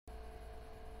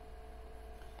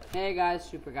Hey guys,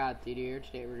 Super God Theater here.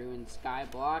 Today we're doing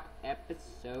Skyblock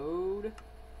episode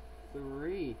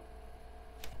 3.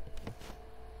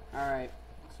 Alright,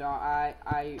 so I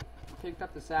picked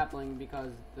up the sapling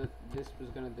because this was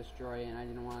gonna destroy it and I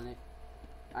didn't want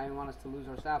us to lose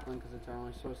our sapling because it's our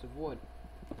only source of wood.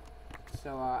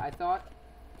 So I thought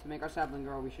to make our sapling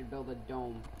grow we should build a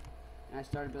dome. And I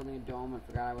started building a dome and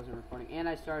forgot I wasn't recording. And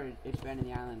I started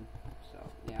expanding the island. So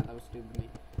yeah, that was stupid of me.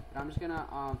 But I'm just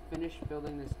gonna finish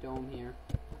building this dome here.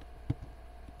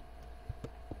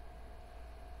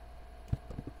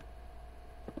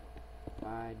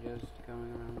 By just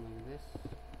going around like this.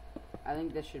 I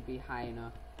think this should be high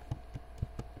enough.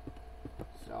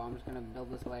 So I'm just gonna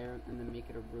build this layer and then make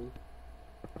it a roof.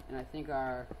 And I think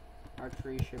our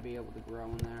tree should be able to grow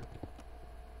in there.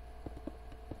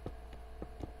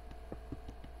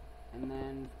 And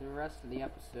then for the rest of the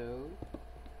episode,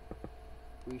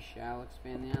 we shall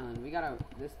expand the island. We gotta.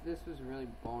 This was really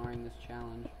boring. This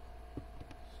challenge.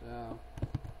 So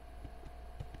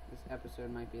this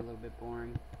episode might be a little bit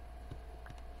boring.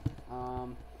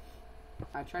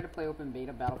 I tried to play open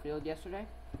beta Battlefield yesterday,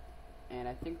 and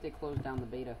I think they closed down the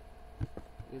beta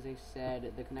because they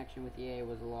said the connection with EA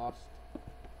was lost,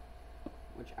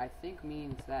 which I think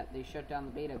means that they shut down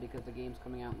the beta because the game's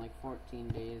coming out in like 14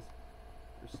 days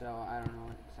or so. I don't know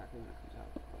exactly when it comes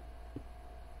out.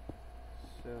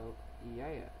 So,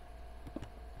 yeah.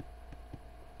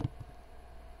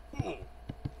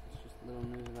 It's just a little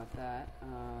news about that.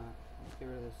 Let's get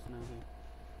rid of this snow here.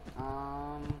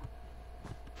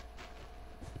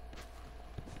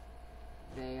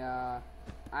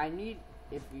 I need,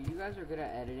 if you guys are good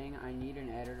at editing, I need an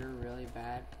editor really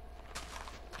bad.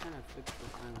 Kind of fix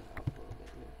this island up a little bit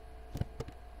here.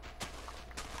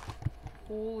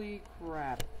 Holy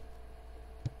crap.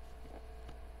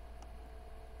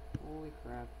 Holy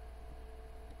crap.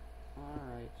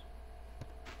 Alright.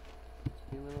 Let's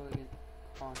be a little bit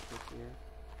cautious here.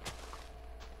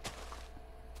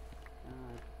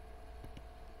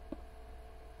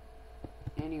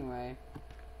 Anyway.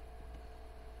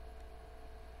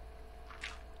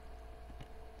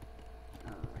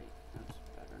 Alright, that's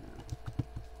better now.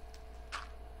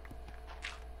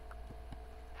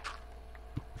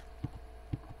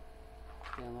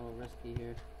 Getting a little risky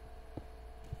here.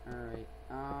 Alright,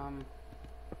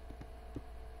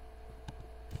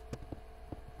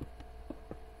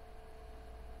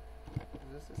 is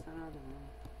this the center of the room?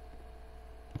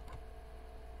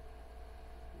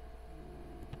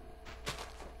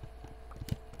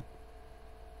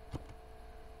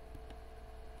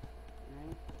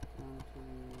 Right? 1, 2,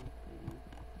 3,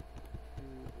 2,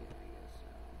 yeah, I guess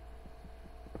so.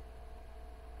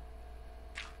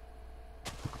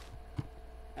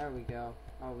 There we go.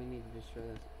 Oh, we need to destroy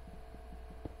this.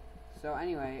 So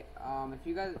anyway,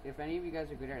 if any of you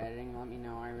guys are good at editing, let me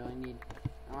know. I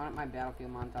want my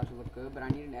Battlefield montage to look good, but I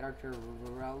need an editor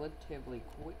relatively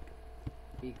quick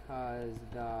because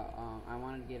I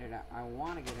want to get it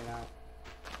out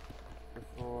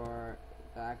before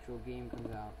the actual game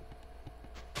comes out.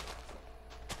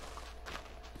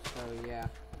 So yeah,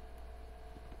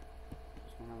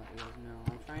 just want to let you guys know.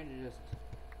 I'm trying to just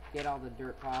get all the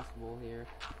dirt possible here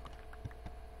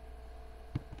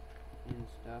and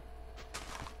stuff.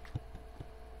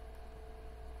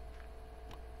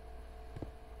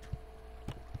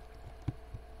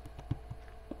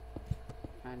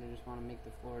 Kinda just want to make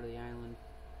the floor of the island.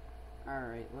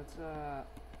 Alright, let's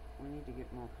we need to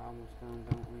get more cobblestone,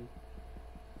 don't we?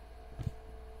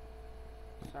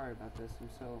 Sorry about this, I'm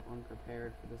so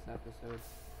unprepared for this episode.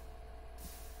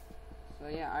 So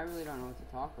yeah, I really don't know what to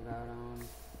talk about.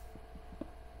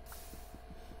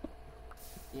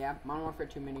 Yeah, Modern Warfare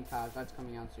 2 Mini-Taj, that's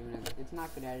coming out soon. It's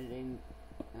not good editing.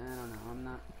 I don't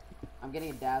know, I'm getting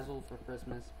a Dazzle for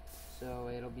Christmas, so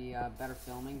it'll be better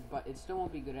filming, but it still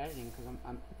won't be good editing because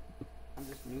I'm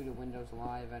just new to Windows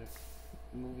Live at a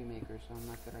Movie Maker, so I'm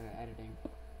not good at editing.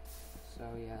 So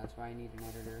yeah, that's why I need an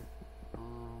editor.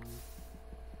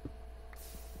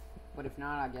 But if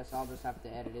not, I guess I'll just have to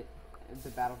edit it. It's a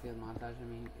Battlefield montage. I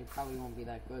mean, it probably won't be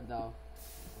that good though,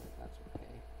 but that's okay.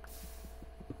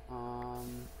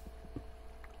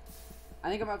 I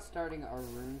think about starting a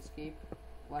RuneScape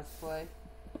Let's Play.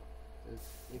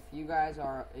 If you guys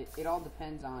are, it all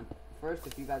depends on, first,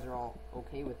 if you guys are all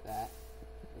okay with that.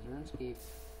 Because RuneScape,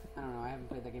 I don't know, I haven't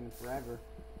played that game in forever.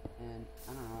 And,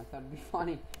 I don't know, I thought it'd be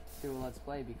funny to do a Let's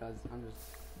Play because I'm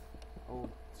just,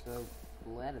 so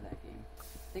glad of that game. I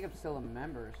think I'm still a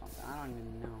member or something, I don't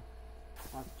even know.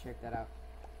 I'll have to check that out.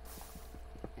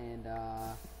 And,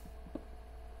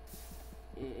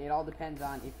 it all depends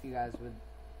on if you guys would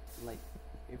like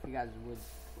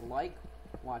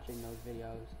watching those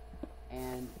videos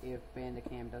and if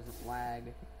Bandicam doesn't lag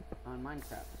on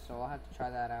Minecraft. So I'll have to try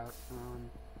that out.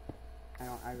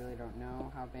 I really don't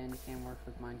know how Bandicam works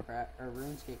with Minecraft or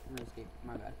RuneScape,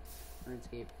 my bad.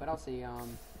 RuneScape. But I'll see,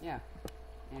 yeah.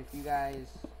 And if you guys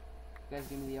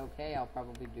give me the okay, I'll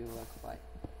probably do Let's Play.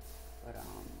 But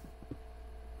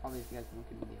probably if you guys don't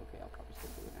give me the okay, I'll probably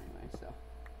still do it anyway, so.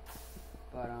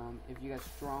 But if you guys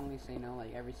strongly say no,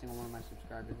 like every single one of my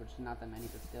subscribers, which is not that many,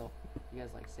 but still, if you guys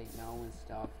like say no and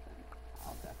stuff, then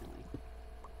I'll definitely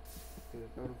do it.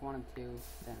 But if 1 and 2,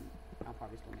 then I'll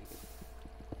probably still make it.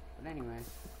 But anyway,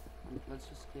 let's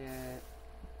just get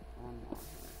 1 more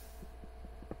here.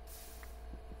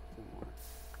 2 more.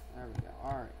 There we go.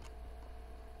 Alright.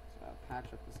 So I'll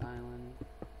patch up this island.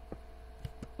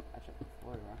 Patch up the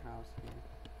floor to our house here.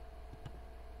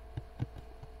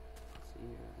 Let's see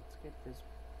here. Let's get this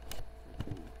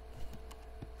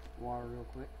water real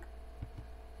quick.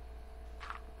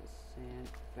 The sand.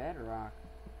 Bedrock.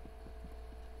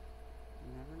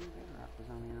 Never knew bedrock was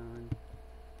on the island.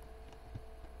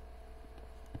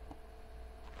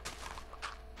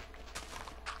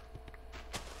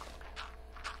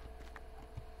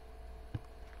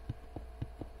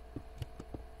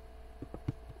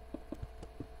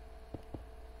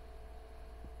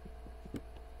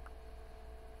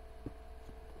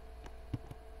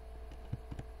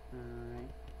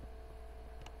 Alright.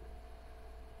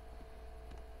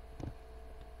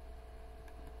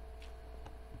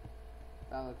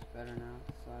 That looks better now,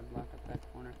 so I blocked up that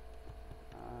corner.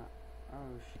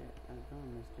 Oh shit, I was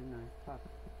doing this, didn't I? Fuck.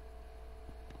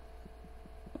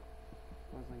 It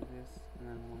goes like this, and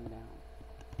then 1 down.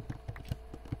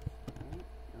 Right?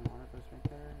 And water goes right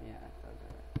there? Yeah, it does,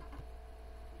 alright.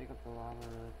 Pick up the lava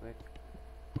really quick.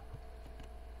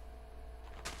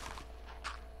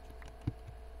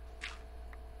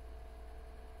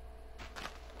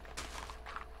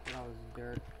 Get all this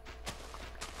dirt.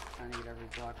 Trying to get every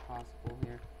block possible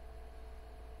here.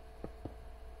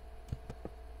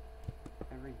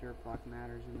 Every dirt block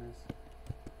matters in this.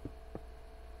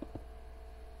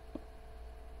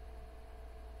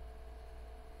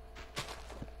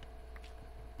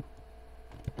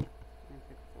 Let me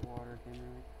pick up the water again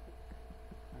really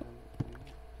quick.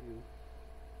 Do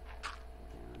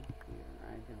down here.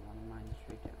 I didn't want to mine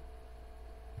straight down.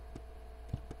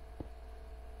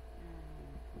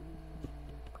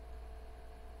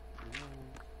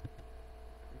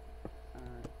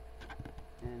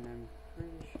 And I'm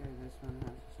pretty sure this one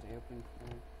has to stay open for,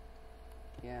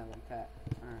 yeah, like that.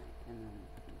 Alright, and then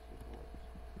let's see if it works.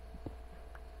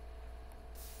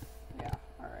 Yeah,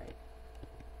 alright.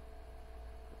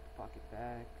 Bucket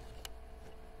back.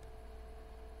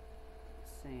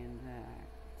 Sand back.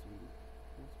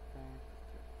 This back.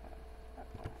 That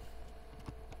back.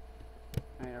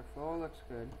 Alright, our floor looks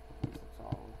good. At least it's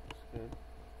all looks good.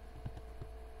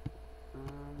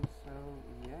 So,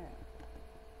 yeah.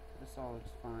 This all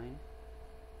looks fine.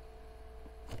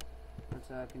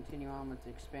 Let's continue on with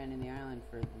expanding the island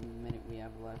for the minute we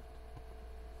have left.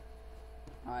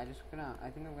 I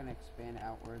think I'm gonna expand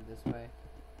outward this way.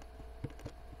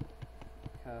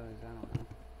 Because, I don't know.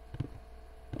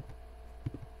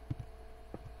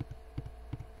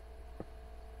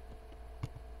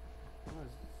 All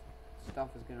this stuff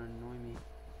is gonna annoy me.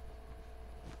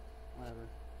 Whatever.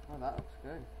 Oh, that looks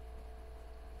good.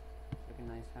 It's like a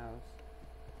nice house.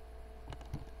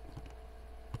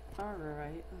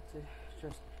 Alright, let's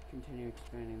just continue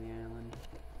expanding the island.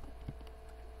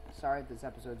 Sorry if this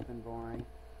episode's been boring.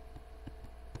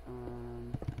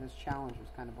 This challenge was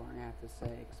kind of boring, I have to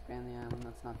say. Expand the island,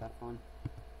 that's not that fun.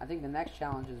 I think the next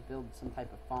challenge is build some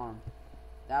type of farm.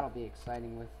 That'll be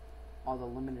exciting with all the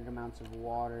limited amounts of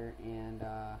water and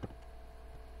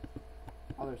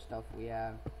other stuff we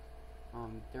have.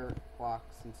 Dirt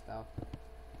blocks and stuff.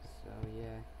 So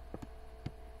yeah.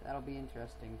 That'll be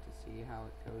interesting to see how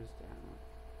it goes down.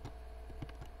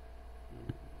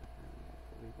 And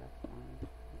we got 1, 2,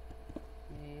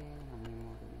 3. How many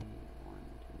more do we need? 1,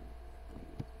 2, 3,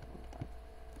 4, 5.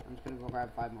 I'm just gonna go grab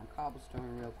 5 more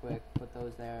cobblestone real quick, put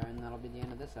those there, and that'll be the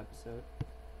end of this episode.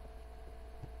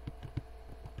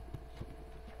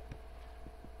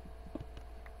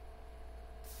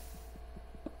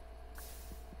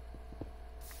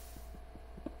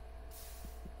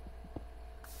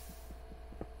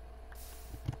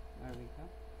 There we go.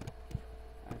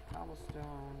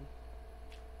 Cobblestone.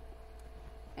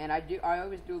 And I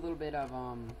always do a little bit of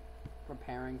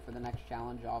preparing for the next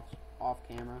challenge off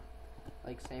camera.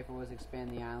 Like say if it was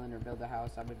expand the island or build a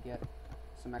house, I would get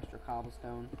some extra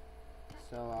cobblestone.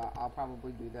 So I'll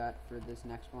probably do that for this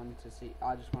next one to see.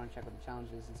 I just want to check what the challenge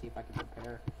is and see if I can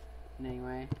prepare in any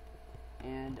way.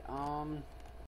 And